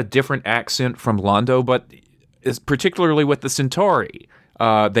 He's got a different accent from Londo, but particularly with the Centauri,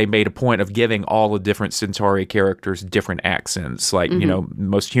 they made a point of giving all the different Centauri characters different accents. Like,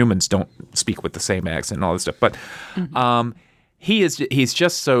 most humans don't speak with the same accent and all this stuff. But he's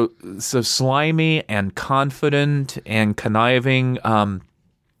just so slimy and confident and conniving.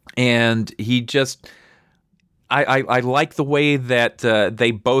 And he just... I like the way that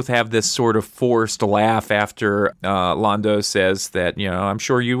they both have this sort of forced laugh after Londo says that, I'm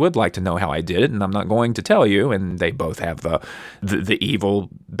sure you would like to know how I did it, and I'm not going to tell you. And they both have the evil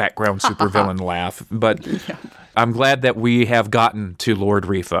background supervillain laugh. But yeah. I'm glad that we have gotten to Lord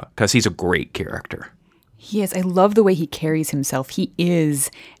Rifa, because he's a great character. He is. I love the way he carries himself. He is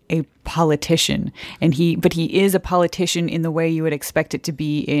a politician, but he is a politician in the way you would expect it to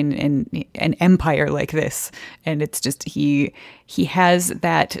be in an empire like this. And it's just he has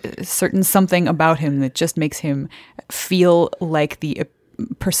that certain something about him that just makes him feel like the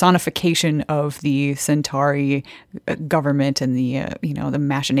personification of the Centauri government and the the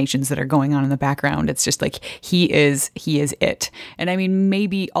machinations that are going on in the background. It's just like he is it. And I mean,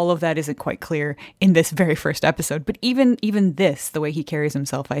 maybe all of that isn't quite clear in this very first episode, but even this, the way he carries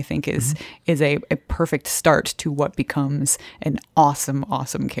himself, I think is a perfect start to what becomes an awesome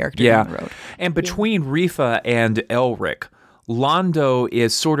character down the road. And between Rifa and Elric, Londo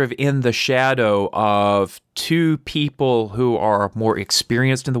is sort of in the shadow of two people who are more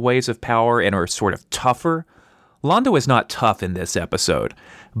experienced in the ways of power and are sort of tougher. Londo is not tough in this episode,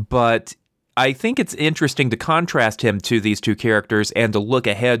 but I think it's interesting to contrast him to these two characters and to look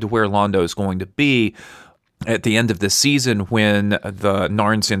ahead to where Londo is going to be at the end of this season when the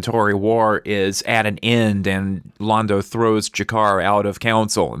Narn Centauri War is at an end and Londo throws Jakar out of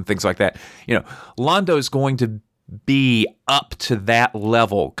council and things like that. Londo is going to be up to that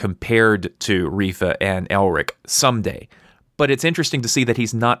level compared to Rifa and Elric someday. But it's interesting to see that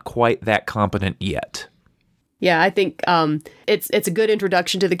he's not quite that competent yet. Yeah, I think it's a good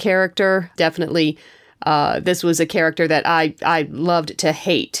introduction to the character. Definitely, this was a character that I loved to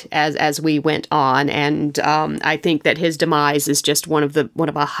hate as we went on, and I think that his demise is just one of the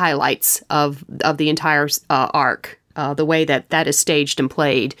highlights of the entire arc. The way that is staged and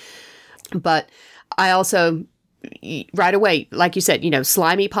played, but I also. Right away, like you said,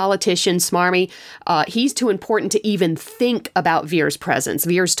 slimy politician, smarmy. He's too important to even think about Veer's presence.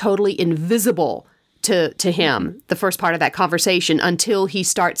 Veer's totally invisible to him, the first part of that conversation, until he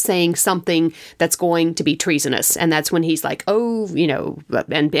starts saying something that's going to be treasonous. And that's when he's like, oh,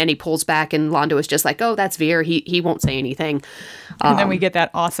 and he pulls back, and Londo is just like, oh, that's Veer. He won't say anything. And then we get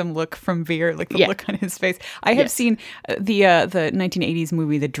that awesome look from Veer, like the look on his face. I have seen the 1980s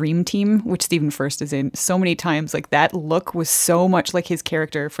movie, The Dream Team, which Stephen Furst is in, so many times. Like, that look was so much like his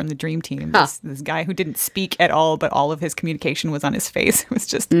character from The Dream Team. This guy who didn't speak at all, but all of his communication was on his face. It was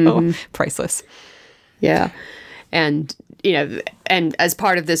just priceless. Yeah. And, and as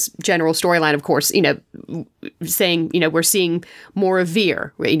part of this general storyline, of course, saying, we're seeing more of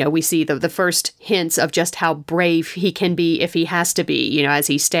Veer. We see the first hints of just how brave he can be if he has to be, as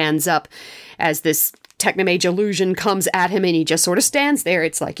he stands up as this Technomage illusion comes at him, and he just sort of stands there.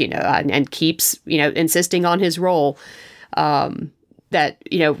 It's like, and keeps, insisting on his role. That,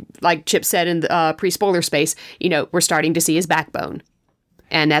 like Chip said in the pre-spoiler space, we're starting to see his backbone.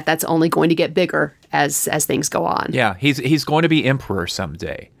 And that's only going to get bigger as things go on. Yeah, he's going to be emperor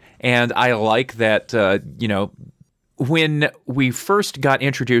someday. And I like that, when we first got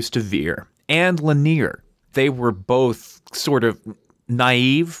introduced to Veer and Lennier, they were both sort of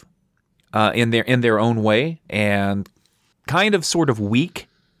naive in their own way, and kind of sort of weak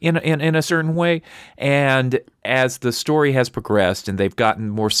in a certain way. And as the story has progressed and they've gotten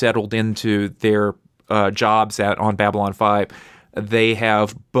more settled into their jobs on Babylon 5, they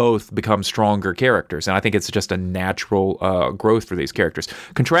have both become stronger characters. And I think it's just a natural growth for these characters.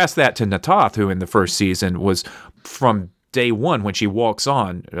 Contrast that to Na'Toth, who in the first season was, from day one when she walks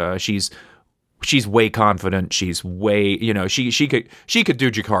on, she's way confident. She's way, she could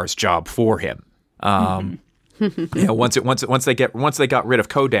do Jakar's job for him. Once they got rid of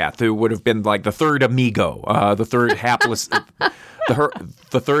Kodath, who would have been like the third amigo, the third hapless,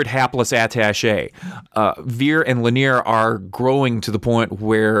 the third hapless attaché. Veer and Lennier are growing to the point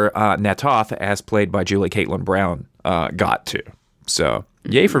where Na'Toth, as played by Julie Caitlin Brown, got to. So,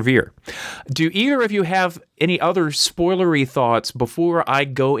 yay for Veer. Do either of you have any other spoilery thoughts before I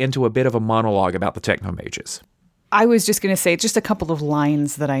go into a bit of a monologue about the Technomages? I was just going to say just a couple of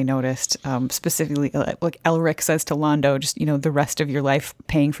lines that I noticed, specifically like Elric says to Londo, just, the rest of your life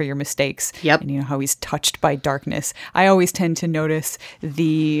paying for your mistakes. Yep. And, how he's touched by darkness. I always tend to notice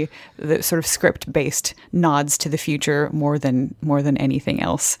the sort of script-based nods to the future more than anything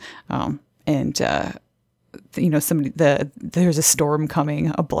else. There's a storm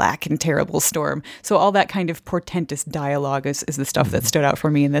coming, a black and terrible storm. So all that kind of portentous dialogue is the stuff that stood out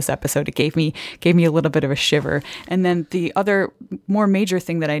for me in this episode. It gave me a little bit of a shiver. And then the other more major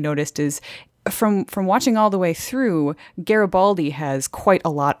thing that I noticed is from watching all the way through, Garibaldi has quite a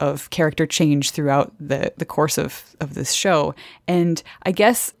lot of character change throughout the course of this show. And I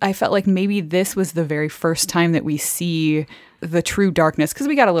guess I felt like maybe this was the very first time that we see the true darkness, because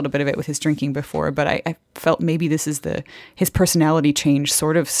we got a little bit of it with his drinking before, but I felt maybe this is his personality change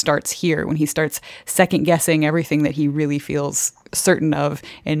sort of starts here when he starts second guessing everything that he really feels certain of,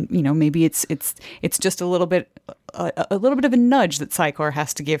 and maybe it's just a little bit of a nudge that Psychor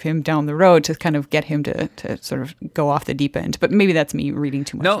has to give him down the road to kind of get him to sort of go off the deep end. But maybe that's me reading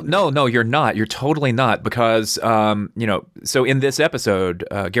too much. No, you're not. You're totally not, because so in this episode,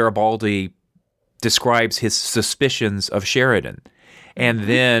 Garibaldi describes his suspicions of Sheridan. And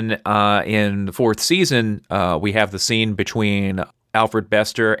then in the fourth season, we have the scene between Alfred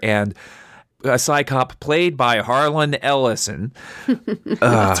Bester and a Psychop played by Harlan Ellison.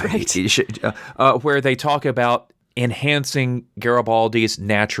 That's right. Where they talk about enhancing Garibaldi's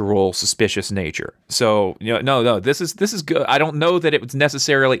natural suspicious nature. So, no, this is good. I don't know that it was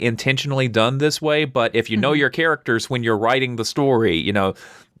necessarily intentionally done this way, but if you know your characters when you're writing the story,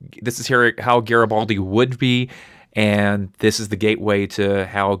 this is how Garibaldi would be, and this is the gateway to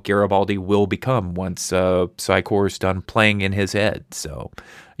how Garibaldi will become once Psychor's done playing in his head. So,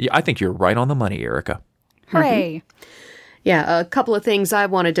 yeah, I think you're right on the money, Erica. Hooray! Yeah, a couple of things I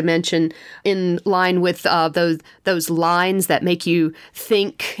wanted to mention in line with those lines that make you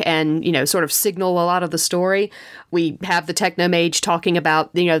think and, sort of signal a lot of the story. We have the Technomage talking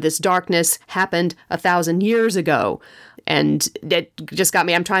about, this darkness happened 1,000 years ago. And it just got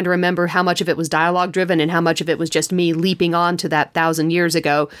me. I'm trying to remember how much of it was dialogue driven and how much of it was just me leaping on to that 1,000 years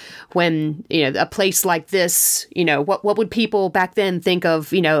ago when, a place like this, what would people back then think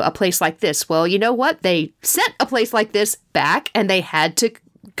of, a place like this? Well, you know what? They sent a place like this back, and they had to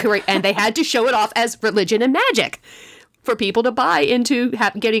show it off as religion and magic for people to buy into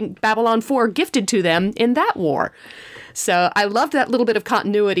getting Babylon 4 gifted to them in that war. So I loved that little bit of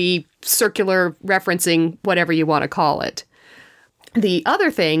continuity, circular referencing, whatever you want to call it. The other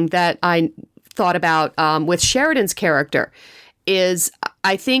thing that I thought about with Sheridan's character is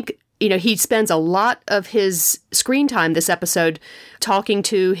I think he spends a lot of his screen time this episode talking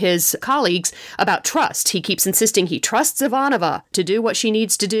to his colleagues about trust. He keeps insisting he trusts Ivanova to do what she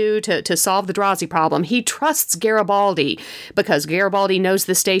needs to do to solve the Drazi problem. He trusts Garibaldi because Garibaldi knows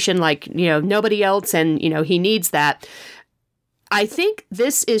the station like, nobody else, and, he needs that. I think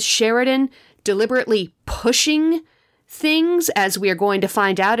this is Sheridan deliberately pushing things, as we are going to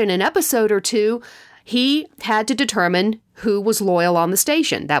find out in an episode or two. He had to determine who was loyal on the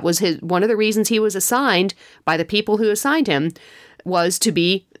station. That was one of the reasons he was assigned by the people who assigned him, was to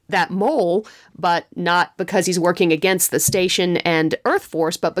be that mole, but not because he's working against the station and Earth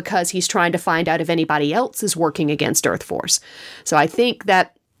Force, but because he's trying to find out if anybody else is working against Earth Force. So I think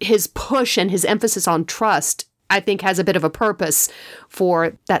that his push and his emphasis on trust, I think, has a bit of a purpose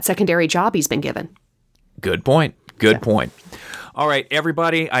for that secondary job he's been given. Good point. Good point. All right,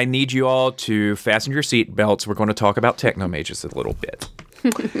 everybody, I need you all to fasten your seatbelts. We're going to talk about Technomages a little bit.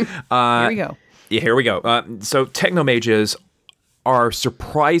 Here we go. Yeah, here we go. So Technomages are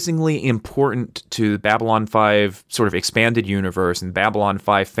surprisingly important to the Babylon 5 sort of expanded universe and Babylon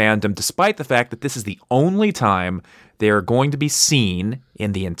 5 fandom, despite the fact that this is the only time they are going to be seen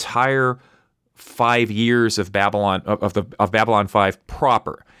in the entire 5 years of Babylon of Babylon 5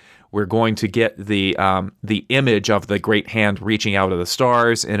 proper. We're going to get the image of the Great Hand reaching out of the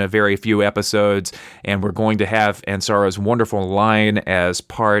stars in a very few episodes, and we're going to have Ansara's wonderful line as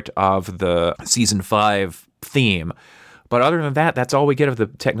part of the Season 5 theme. But other than that, that's all we get of the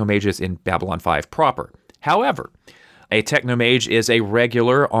Technomages in Babylon 5 proper. However, a Technomage is a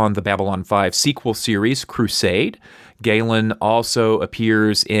regular on the Babylon 5 sequel series, Crusade. Galen also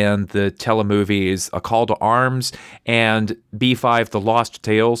appears in the telemovies A Call to Arms and B5 The Lost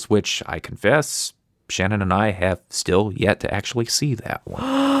Tales, which I confess, Shannon and I have still yet to actually see that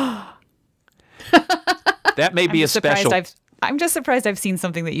one. That may be a special... I'm just surprised I've seen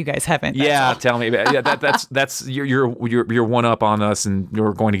something that you guys haven't. Yeah, tell me. Yeah, that's you're one up on us, and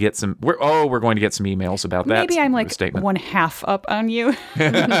you're going to get some. We're going to get some emails about that. Maybe I'm like statement. 1/2 up on you.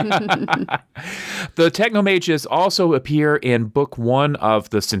 The Technomages also appear in Book 1 of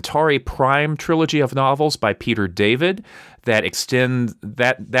the Centauri Prime trilogy of novels by Peter David.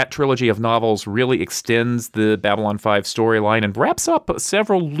 That trilogy of novels really extends the Babylon 5 storyline and wraps up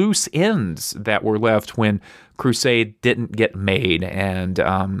several loose ends that were left when Crusade didn't get made, and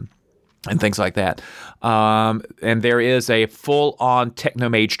things like that. And there is a full-on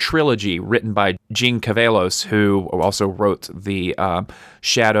Technomage trilogy written by Gene Cavelos, who also wrote the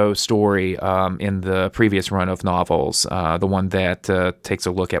Shadow story in the previous run of novels, the one that takes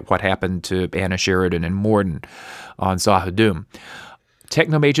a look at what happened to Anna Sheridan and Morden on Zahadum.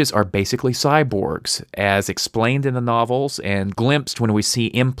 Technomages are basically cyborgs, as explained in the novels and glimpsed when we see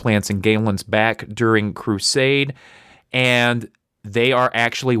implants in Galen's back during Crusade, and they are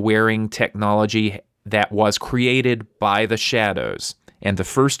actually wearing technology that was created by the Shadows. And the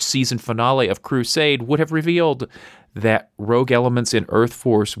first season finale of Crusade would have revealed that rogue elements in Earth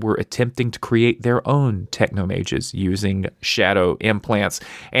Force were attempting to create their own Technomages using Shadow implants.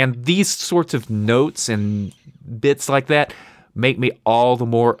 And these sorts of notes and bits like that make me all the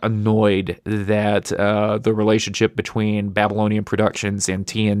more annoyed that the relationship between Babylonian Productions and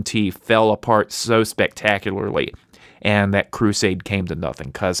TNT fell apart so spectacularly, and that Crusade came to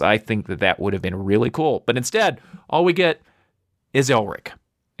nothing, because I think that would have been really cool. But instead, all we get is Elric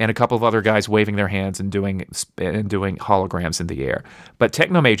and a couple of other guys waving their hands and doing holograms in the air. But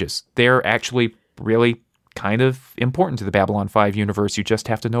Technomages, they're actually really kind of important to the Babylon 5 universe. You just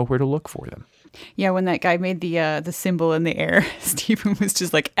have to know where to look for them. Yeah, when that guy made the symbol in the air, Stephen was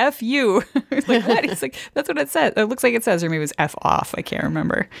just like, F you. Like, what? He's like, that's what it says. It looks like it says, or maybe it was F off. I can't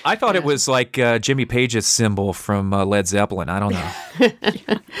remember. I thought it was like Jimmy Page's symbol from Led Zeppelin. I don't know.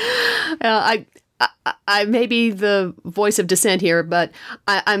 I may be the voice of dissent here, but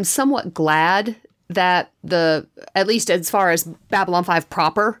I'm somewhat glad that at least as far as Babylon 5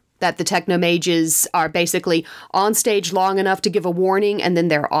 proper, that the Technomages are basically on stage long enough to give a warning and then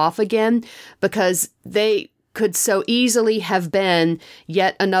they're off again, because they could so easily have been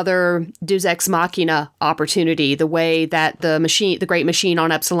yet another Deus Ex Machina opportunity, the way that the Great Machine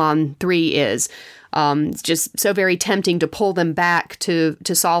on Epsilon 3 is. It's just so very tempting to pull them back to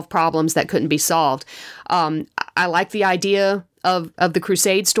solve problems that couldn't be solved. I like the idea of the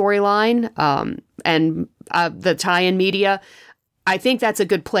Crusade storyline and the tie-in media. I think that's a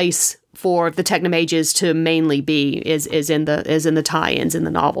good place for the Technomages to mainly be is in the tie-ins in the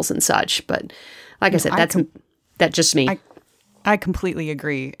novels and such. But like I said, that's just me. I completely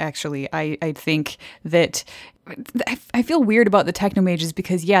agree, actually. I think that I feel weird about the technomages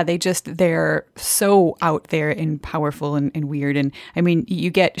because, yeah, they're so out there and powerful and weird. And I mean, you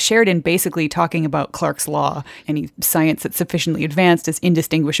get Sheridan basically talking about Clark's Law, any science that's sufficiently advanced is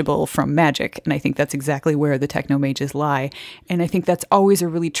indistinguishable from magic. And I think that's exactly where the technomages lie. And I think that's always a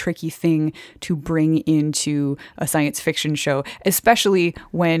really tricky thing to bring into a science fiction show, especially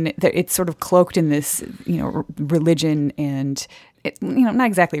when it's sort of cloaked in this, religion and not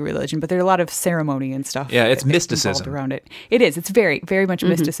exactly religion, but there's a lot of ceremony and stuff. Yeah, it's mysticism around it. It is. It's very, very much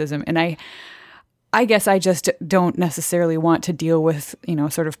mysticism. And I guess I just don't necessarily want to deal with,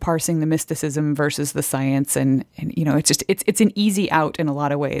 sort of parsing the mysticism versus the science. And it's an easy out in a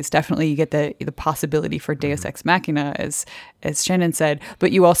lot of ways. Definitely you get the possibility for Deus Ex Machina, as Shannon said,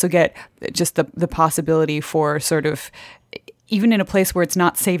 but you also get just the possibility for sort of, even in a place where it's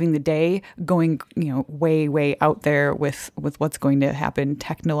not saving the day, going, way, way out there with what's going to happen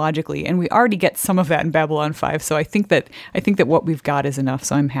technologically. And we already get some of that in Babylon 5. So I think that what we've got is enough.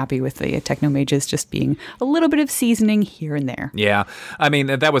 So I'm happy with the technomages just being a little bit of seasoning here and there. Yeah. I mean,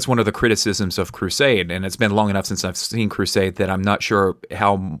 that was one of the criticisms of Crusade. And it's been long enough since I've seen Crusade that I'm not sure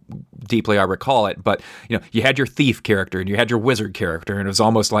how deeply I recall it. But, you had your thief character and you had your wizard character. And it was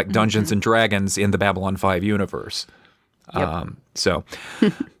almost like Dungeons and Dragons in the Babylon 5 universe. Yep.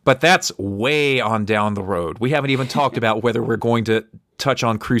 But that's way on down the road. We haven't even talked about whether we're going to touch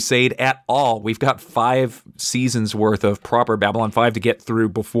on Crusade at all. We've got 5 seasons worth of proper Babylon 5 to get through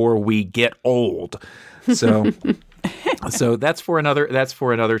before we get old. So, so that's for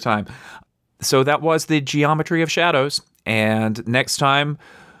another time. So that was the Geometry of Shadows. And next time,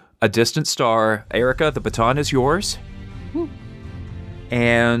 A Distant Star. Erica, the baton is yours.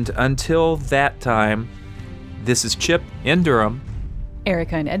 And until that time, this is Chip in Durham.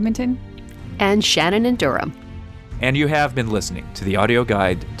 Erica in Edmonton. And Shannon in Durham. And you have been listening to the audio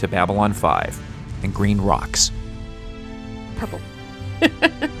guide to Babylon 5 and Green Rocks. Purple.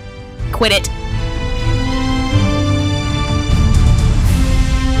 Quit it.